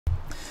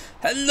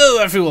Hello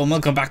everyone,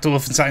 welcome back to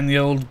Wolfenstein the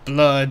Old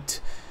Blood.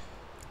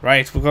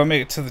 Right, we're going to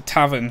make it to the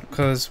tavern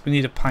because we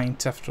need a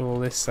pint after all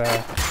this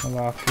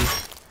malarkey.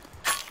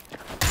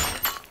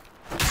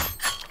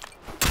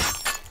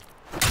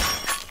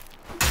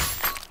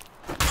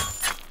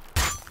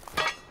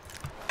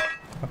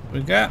 What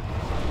we got?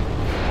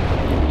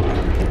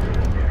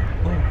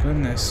 Oh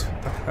goodness,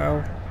 what the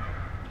hell?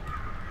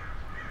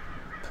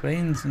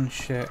 Planes and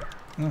shit,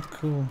 not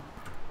cool.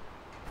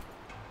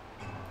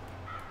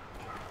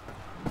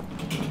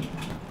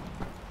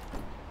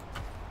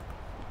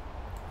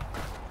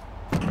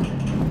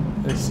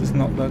 This does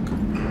not look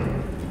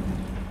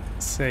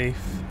safe.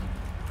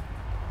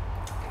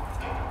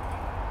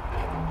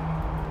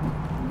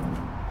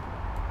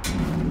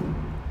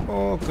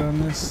 Oh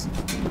goodness.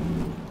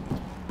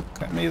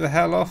 Get me the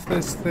hell off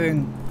this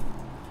thing.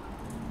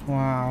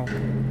 Wow.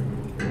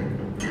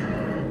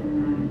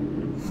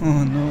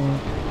 Oh no.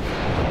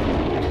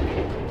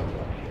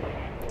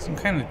 Some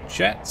kind of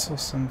jets or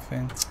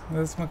something.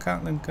 There's my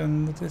Gatling gun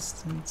in the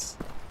distance.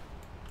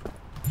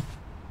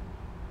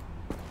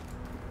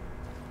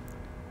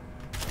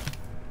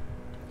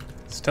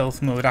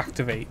 Stealth mode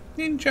activate.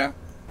 Ninja!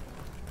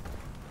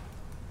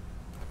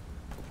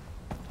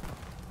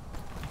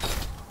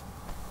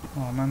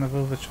 Oh man, I've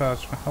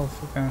overcharged my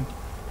health again.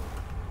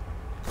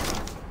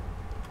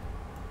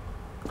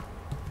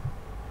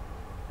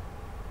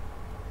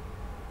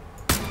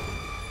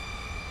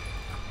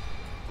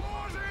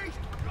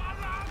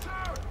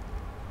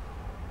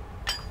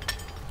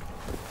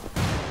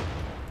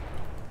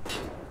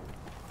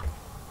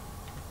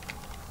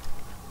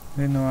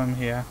 They know I'm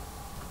here.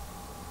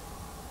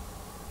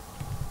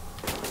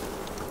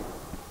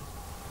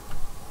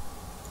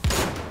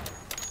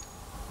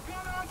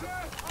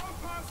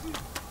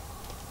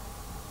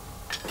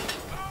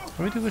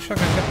 I really wish I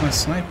could get my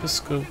sniper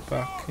scope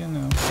back, you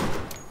know.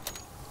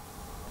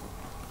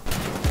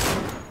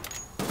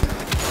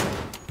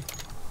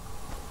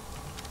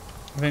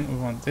 I think we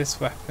want this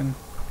weapon.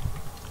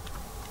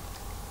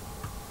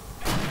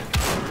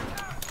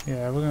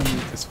 Yeah, we're gonna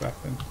need this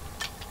weapon.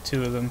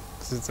 Two of them,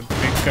 because it's a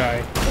big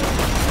guy.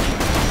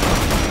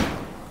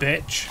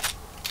 Bitch!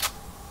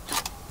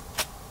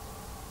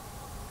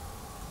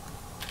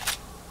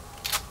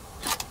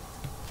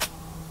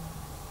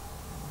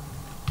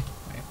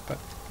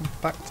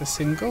 Back to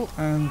single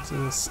and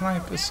the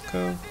sniper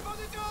scope.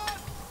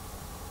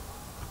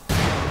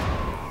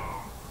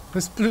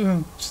 This blew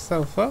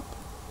himself up.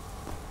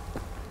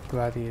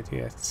 Bloody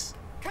idiots.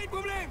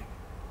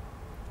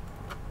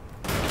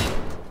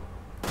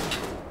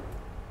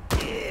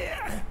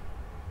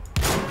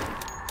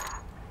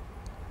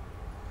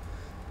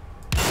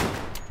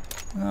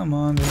 Come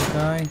on, little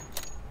guy.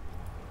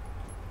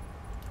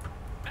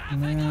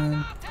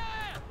 Man.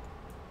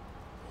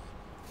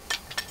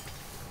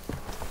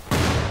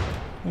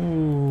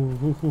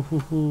 Ooh,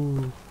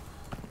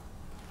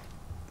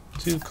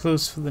 too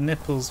close for the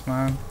nipples,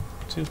 man.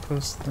 Too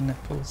close to the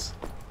nipples.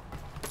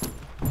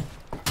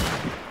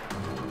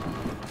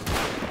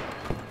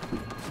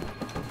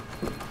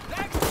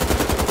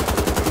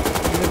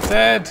 You're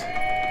dead.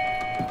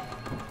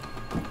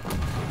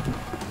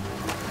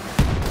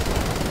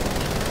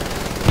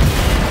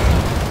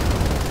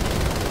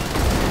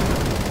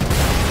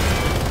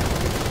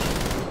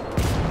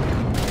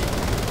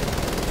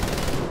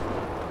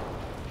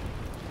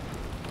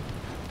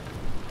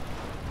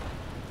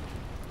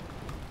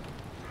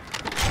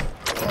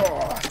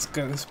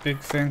 Get this big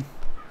thing.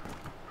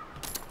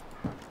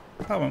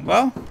 That went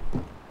well.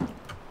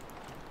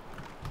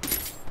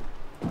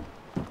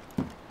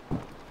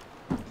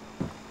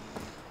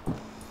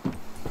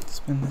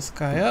 Spin this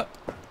guy up.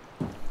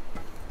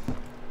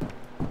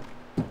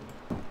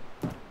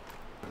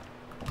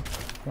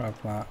 Grab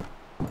that.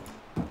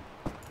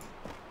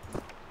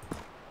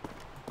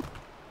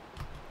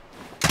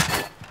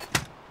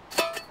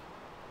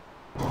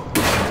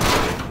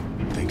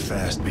 Think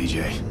fast,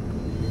 BJ.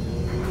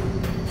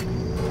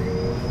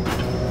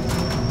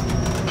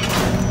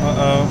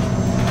 Uh-oh.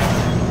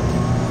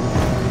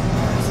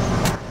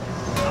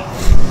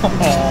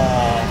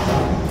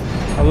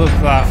 I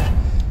love that.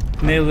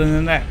 Nail in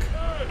the neck.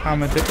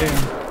 Hammered it in.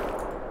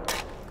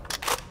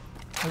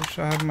 I wish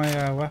I had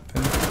my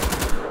weapon.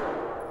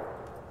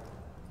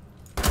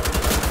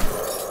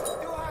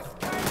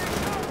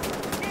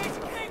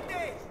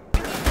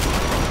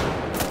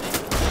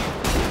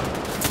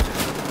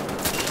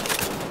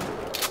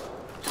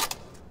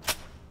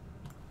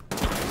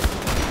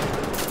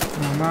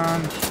 Oh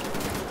man.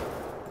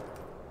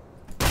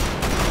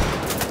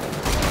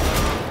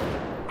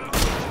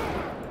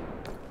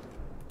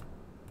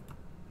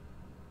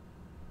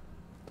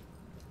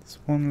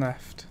 One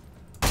left.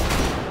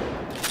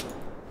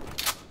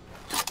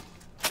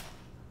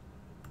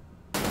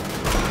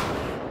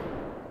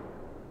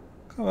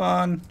 Come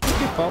on,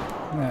 keep up.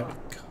 There we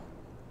go.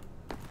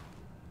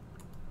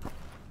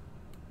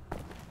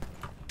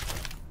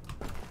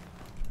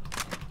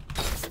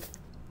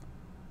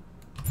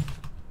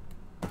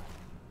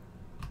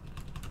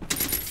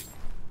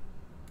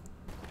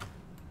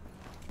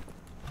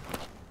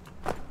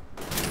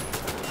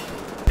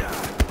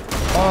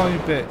 Oh, you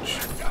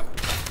bitch.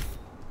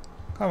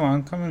 Come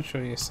on, come and show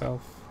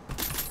yourself.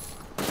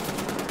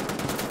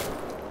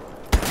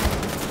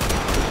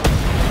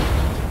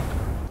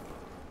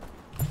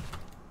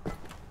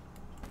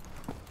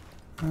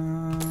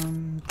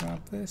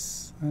 Grab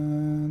this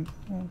and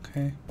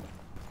okay.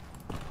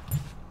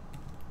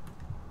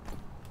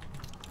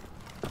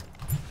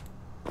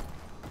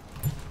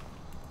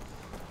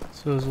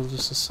 Suppose we'll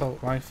just assault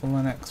rifle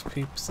the next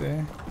peeps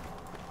there.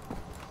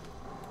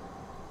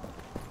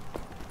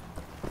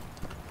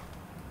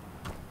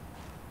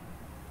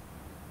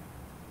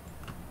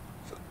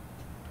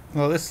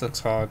 Well, this looks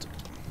hard.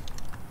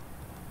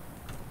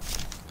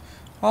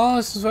 Oh,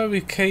 this is where we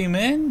came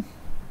in?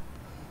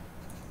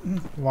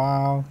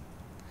 Wow.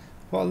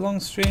 What a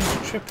long, strange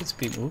trip it's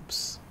been.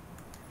 Oops.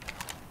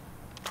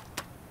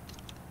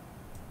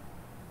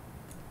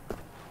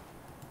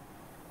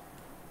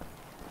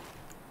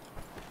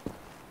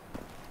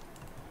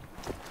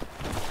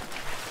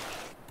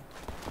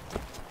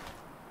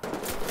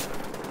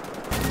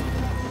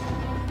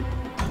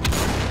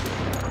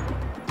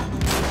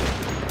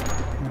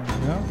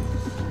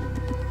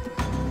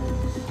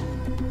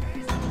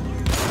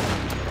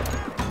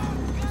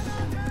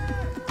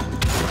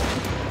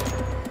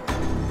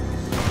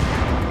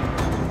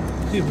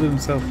 He blew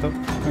himself up,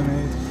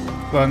 grenade.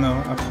 Well, no,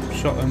 I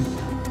shot him.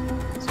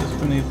 So his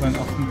grenade went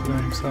off and blew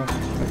himself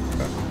like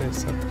that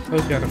place up. I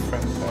hope he had a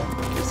friend there,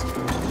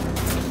 basically.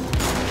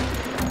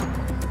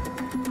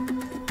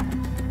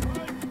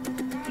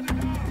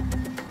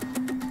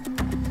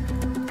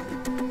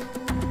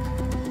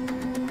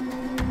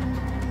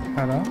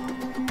 Hello?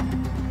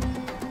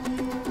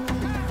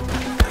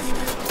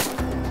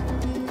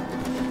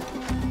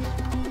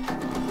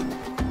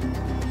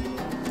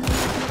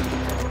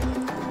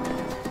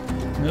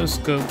 No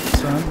scope,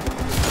 son.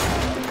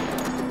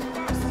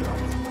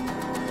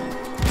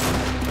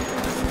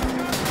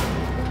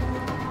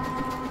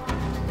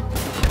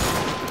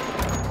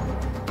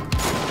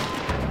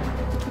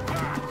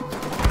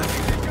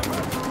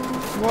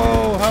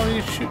 Whoa, how are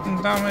you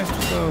shooting damage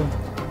though?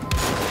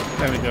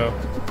 There we go.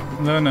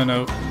 No, no,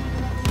 no.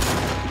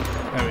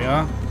 There we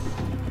are.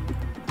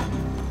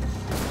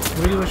 I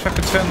really wish I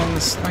could turn on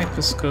the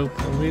sniper scope.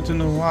 I really don't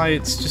know why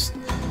it's just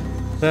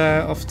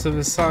there off to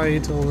the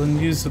side, all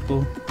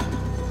unusable.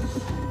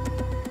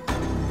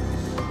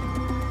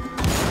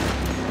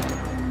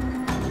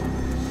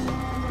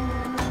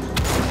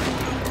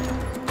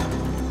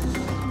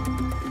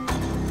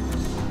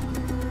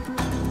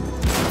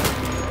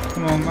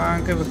 Come on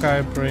man, give a guy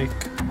a break.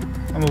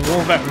 I'm a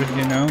war veteran,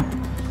 you know.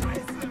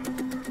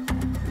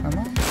 Am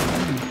I?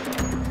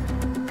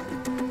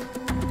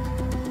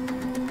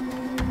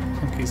 I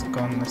think he's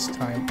gone this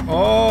time.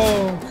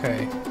 Oh,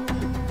 okay.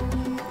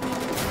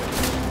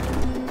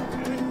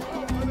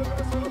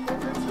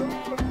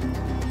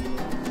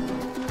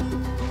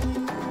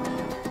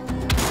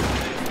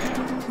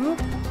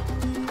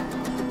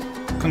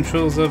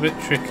 Controls are a bit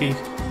tricky. I'm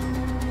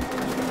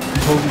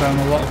holding down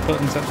a lot of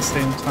buttons at the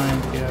same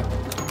time here.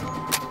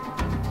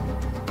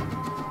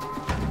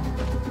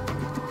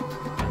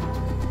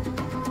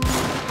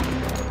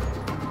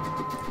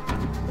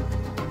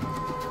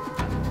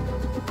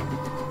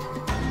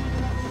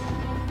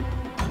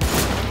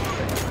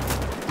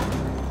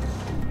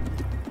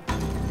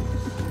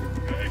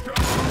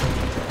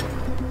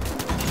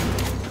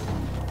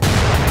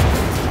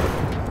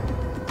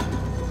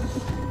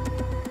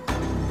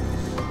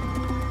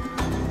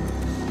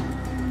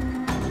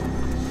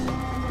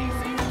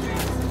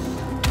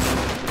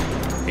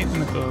 I'm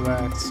gonna go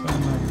that, so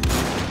I'm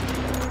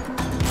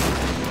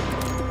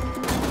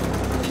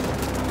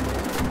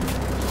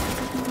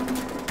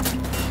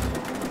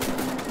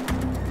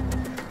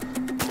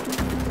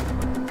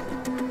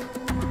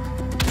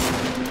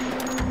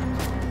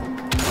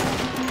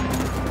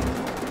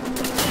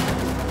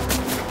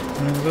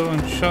low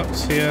on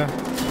shots here.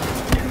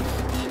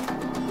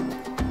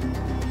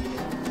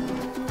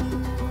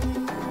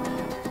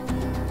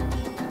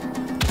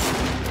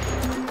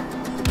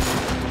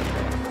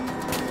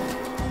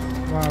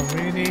 Wow,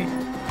 really?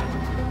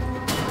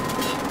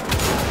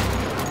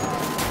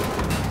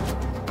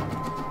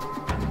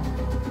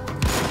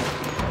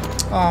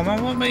 Oh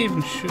man, what am I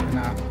even shooting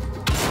at?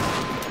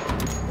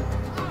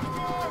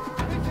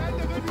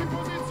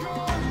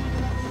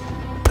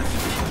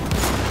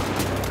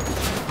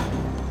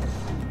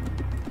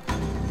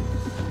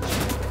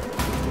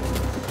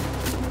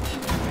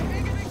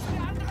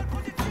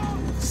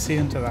 See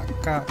into that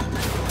gap.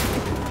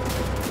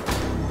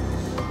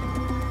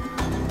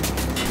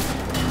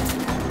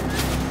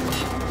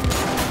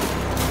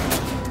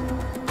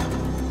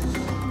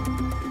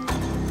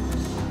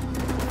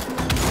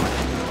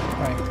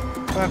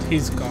 Glad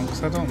he's gone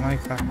because I don't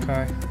like that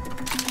guy.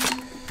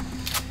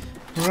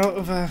 We're out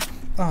of a...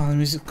 Oh, the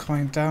music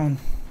quieted down.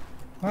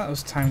 Well, that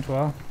was timed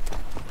well.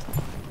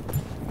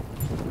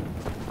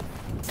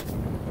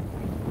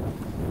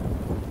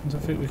 I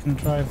don't think we can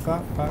drive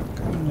that back,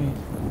 can we?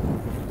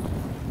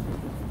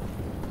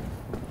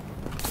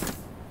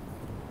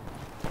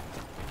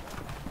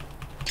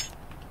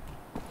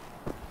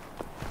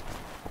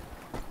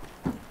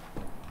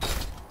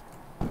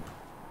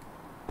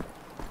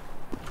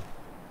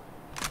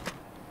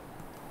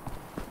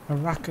 A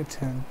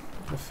Rakuten.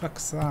 What the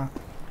fuck's that?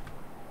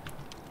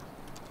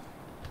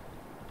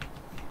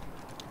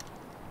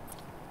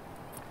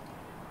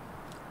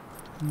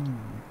 I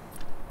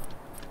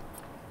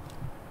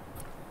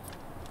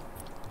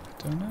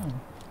don't know.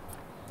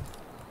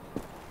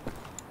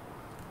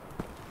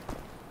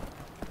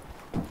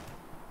 Do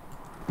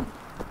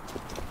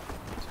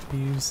we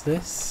use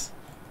this?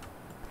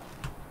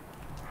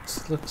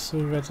 This looks so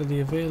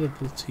readily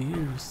available to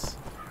use.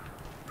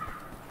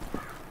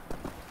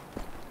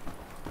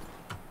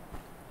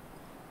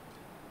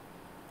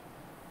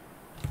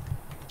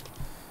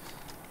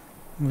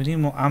 We need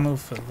more ammo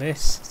for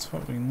this. That's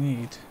what we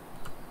need.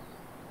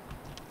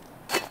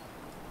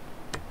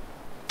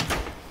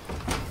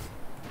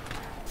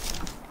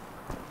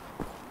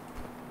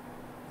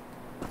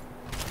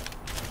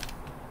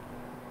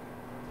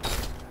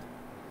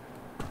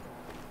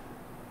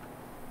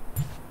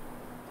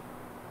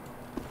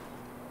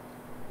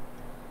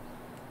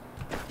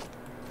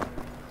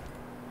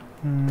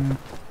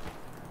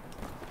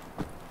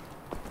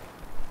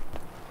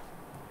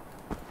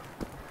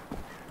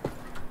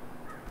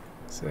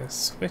 Is there a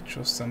switch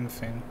or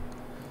something?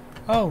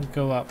 Oh, we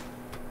go up.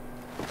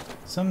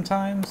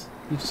 Sometimes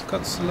you just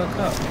got to look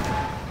up.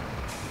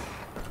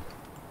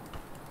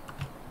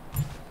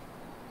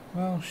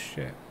 Well,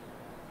 shit.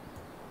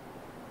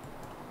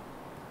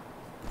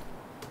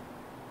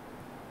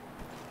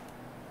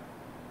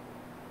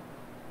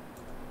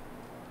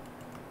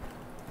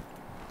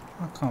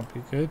 That can't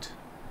be good.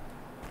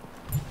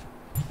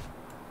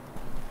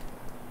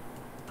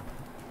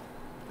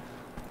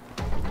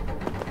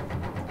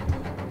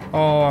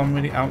 Oh, I'm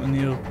really out in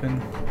the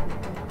open.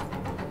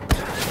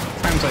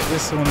 Times like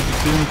this I want to be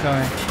Doom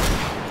Guy.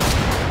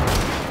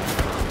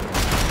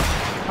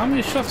 How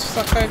many shots is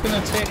that guy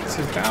gonna take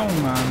to down,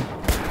 man?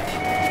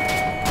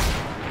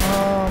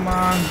 Oh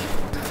man.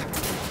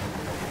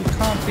 You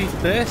can't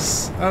beat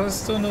this. I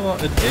just don't know what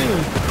to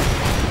do.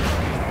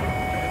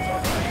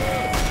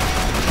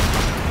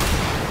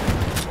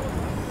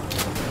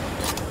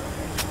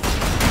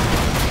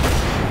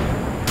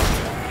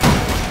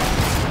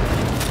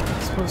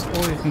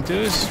 All you can do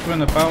is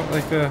run about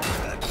like a...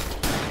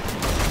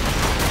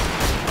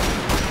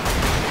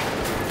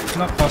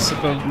 Not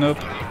possible, nope.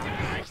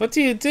 What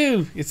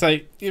do? It's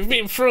like, you've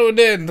been thrown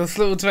in, there's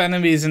loads of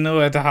enemies and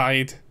nowhere to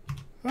hide.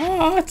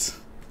 What?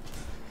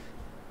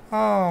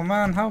 Oh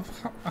man, how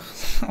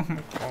oh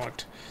my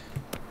god.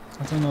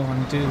 I don't know if I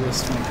can do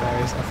this one,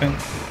 guys.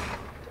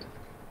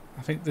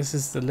 I think this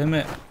is the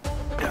limit.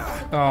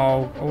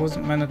 Oh, I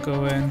wasn't meant to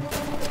go in.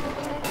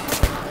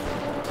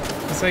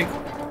 It's like...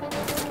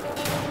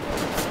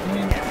 I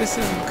mean, this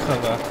isn't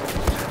cover.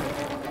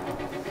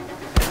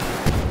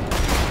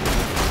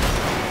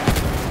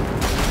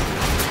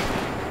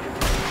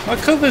 My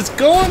cover's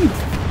gone!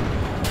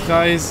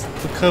 Guys,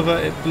 the cover,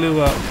 it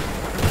blew up.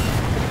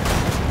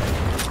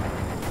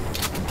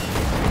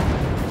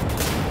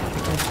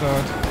 Oh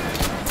god.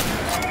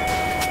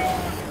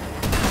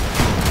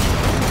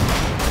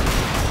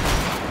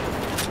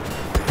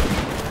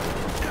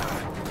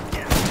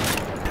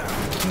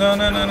 No,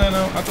 no, no, no,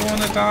 no. I don't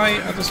want to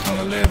die. I just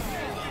want to live.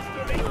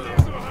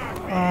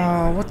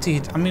 Oh, what do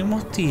you... I mean,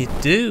 what do you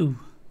do?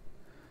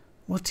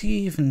 What do you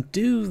even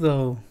do,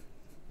 though?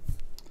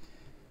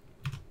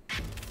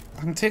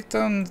 I can take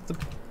down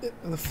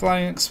the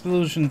flying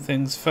explosion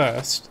things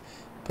first,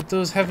 but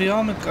those heavy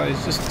armored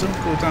guys just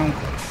don't go down.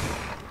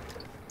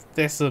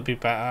 This'll be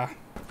better.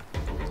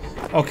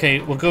 Okay,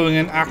 we're going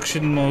in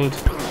action mode.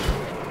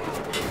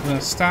 We're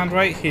gonna stand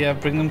right here,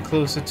 bring them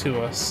closer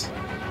to us.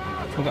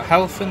 We've got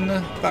health in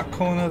that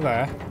corner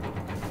there.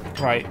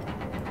 Right.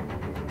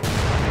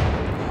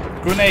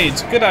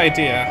 Grenades, good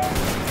idea.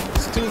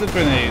 Let's do the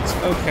grenades.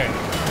 Okay.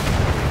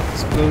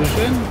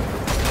 Explosion.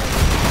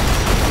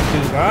 We'll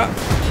do that.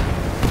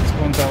 This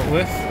one dealt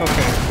with.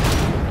 Okay.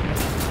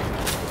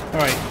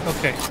 Alright,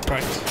 okay,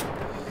 right.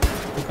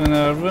 We're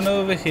gonna run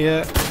over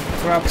here,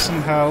 grab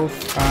some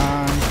health,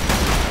 and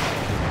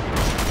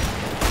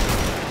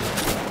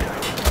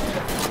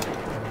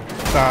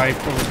die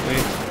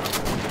probably.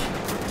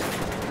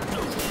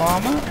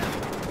 Armor?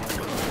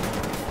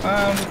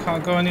 We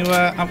can't go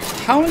anywhere.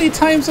 How many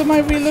times am I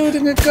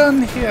reloading a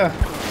gun here?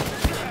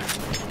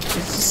 It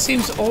just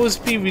seems to always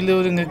be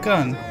reloading a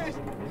gun.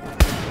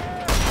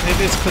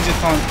 Maybe it's because you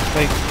can't,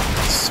 like,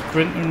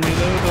 sprint and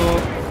reload,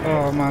 or...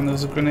 Oh man,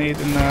 there's a grenade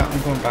in there.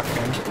 I'm going back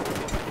in.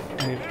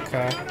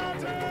 Okay.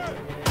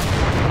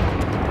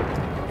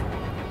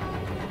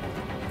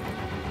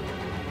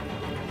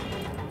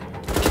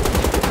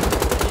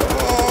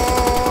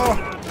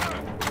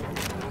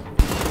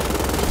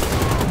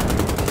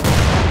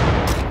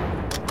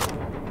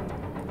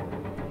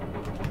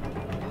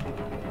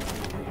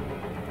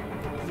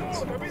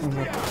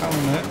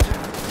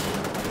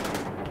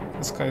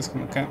 This guy's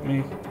gonna get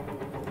me.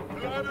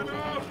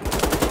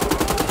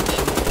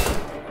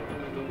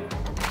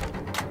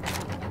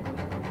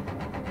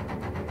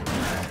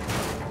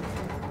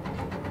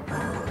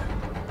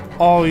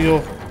 Oh,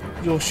 you're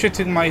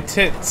shitting my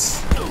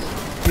tits.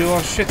 You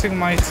are shitting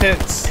my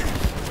tits.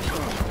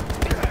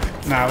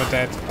 Now we're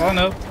dead. Oh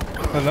no,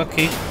 we're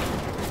lucky.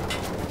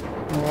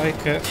 I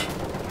like it.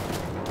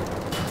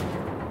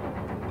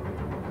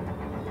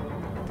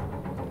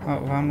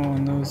 Out of ammo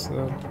on those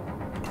though.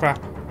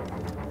 Crap.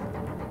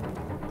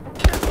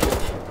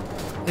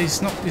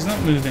 He's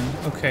not moving.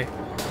 Okay.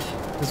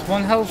 There's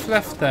 1 health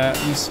left there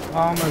and there's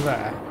armor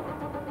there.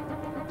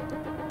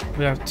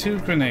 We have 2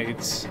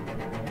 grenades.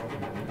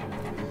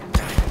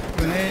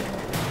 Grenade.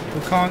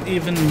 We can't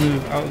even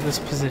move out of this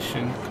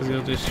position because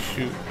he'll just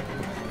shoot.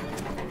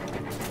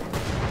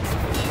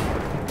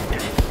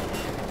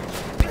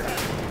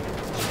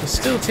 We're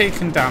still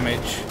taking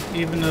damage,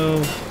 even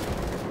though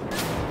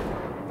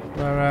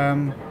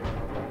we're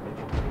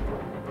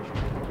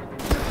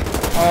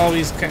oh,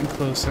 he's getting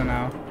closer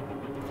now.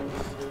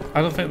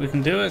 I don't think we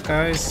can do it,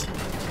 guys.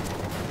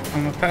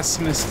 I'm a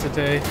pessimist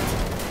today.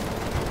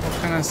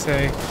 What can I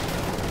say?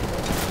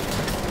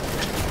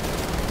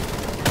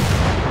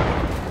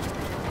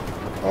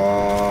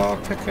 Oh,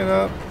 pick it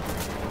up.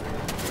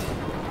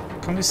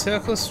 Can we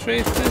circle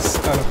straight this?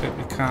 I don't think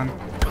we can.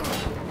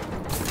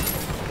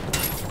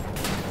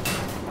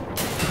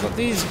 We've got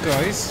these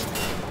guys.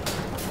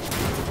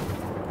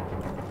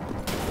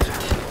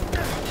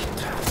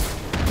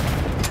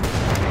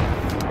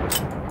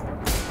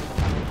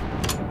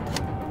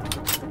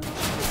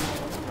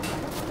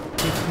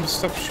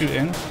 Stop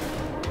shooting.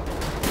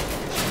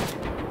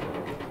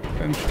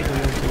 Eventually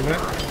we'll do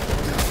it.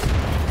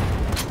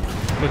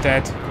 We're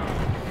dead.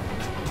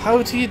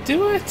 How do you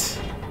do it?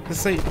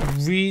 It's like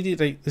really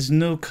like there's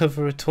no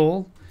cover at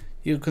all.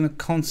 You're gonna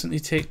constantly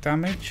take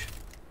damage.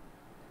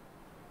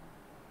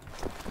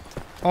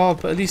 Oh,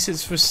 but at least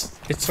it's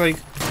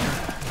like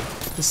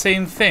the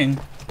same thing,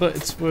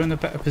 but we're in a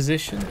better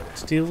position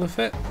to deal with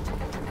it.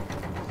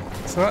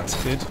 So that's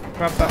good.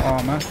 Grab that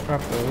armor.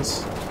 Grab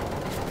those.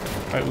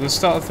 Right, we'll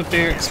start with the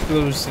big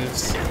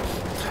explosives.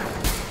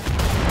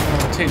 Oh,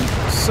 we're taking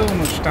so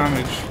much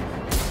damage.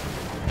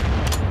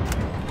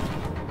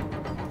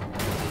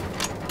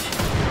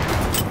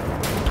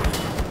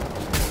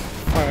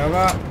 Fire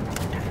that.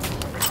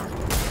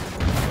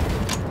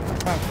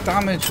 That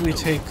damage we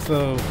take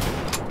though.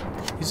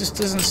 He just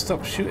doesn't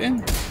stop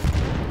shooting.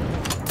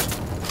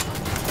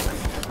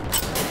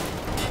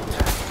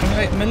 Can we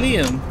like melee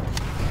him?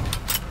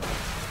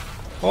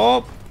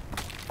 Oh!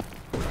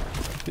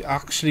 We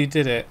actually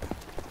did it.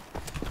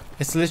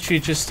 It's literally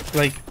just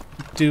like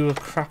do a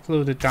crap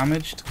load of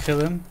damage to kill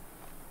him.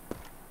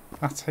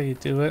 That's how you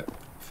do it.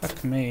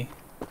 Fuck me.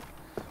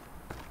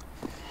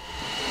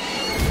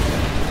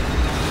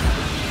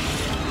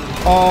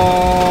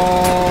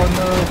 Oh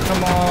no,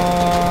 come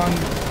on.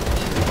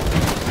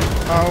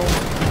 Oh,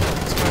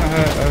 it's gonna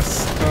hurt us.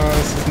 Oh,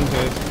 this isn't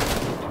good.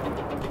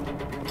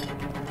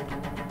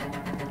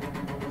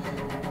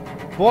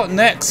 What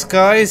next,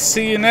 guys?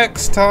 See you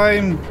next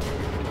time.